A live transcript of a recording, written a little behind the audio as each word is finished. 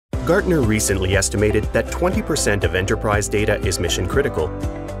Gartner recently estimated that 20% of enterprise data is mission-critical,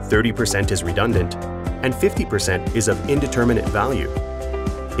 30% is redundant, and 50% is of indeterminate value.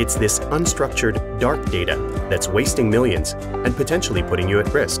 It's this unstructured, dark data that's wasting millions and potentially putting you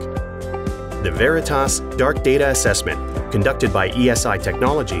at risk. The Veritas Dark Data Assessment, conducted by ESI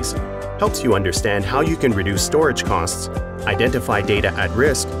Technologies, helps you understand how you can reduce storage costs, identify data at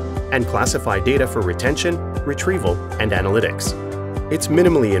risk, and classify data for retention, retrieval, and analytics. It's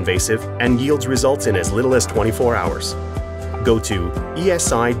minimally invasive and yields results in as little as 24 hours. Go to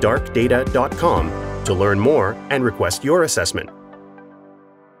esidarkdata.com to learn more and request your assessment.